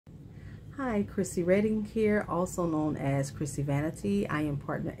Hi, Chrissy Redding here, also known as Chrissy Vanity. I am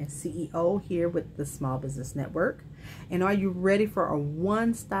partner and CEO here with the Small Business Network. And are you ready for a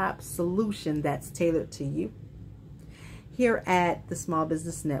one-stop solution that's tailored to you? Here at the Small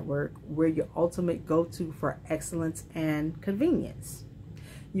Business Network, we're your ultimate go-to for excellence and convenience.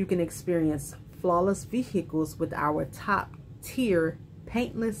 You can experience flawless vehicles with our top-tier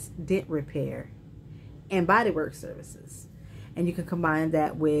paintless dent repair and bodywork services. And you can combine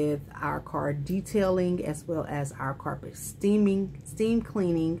that with our car detailing as well as our carpet steam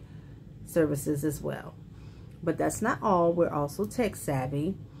cleaning services as well. But that's not all. We're also tech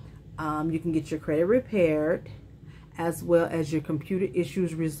savvy. You can get your credit repaired as well as your computer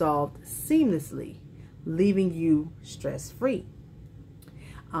issues resolved seamlessly, leaving you stress-free.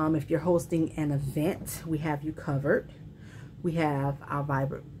 If you're hosting an event, we have you covered. We have our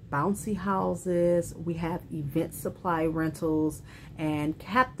vibrant bouncy houses, we have event supply rentals, and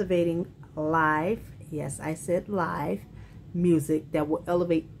captivating live, yes, I said live, music that will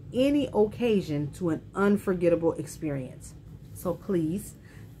elevate any occasion to an unforgettable experience. So please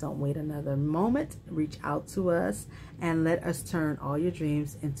don't wait another moment. Reach out to us and let us turn all your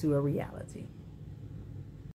dreams into a reality.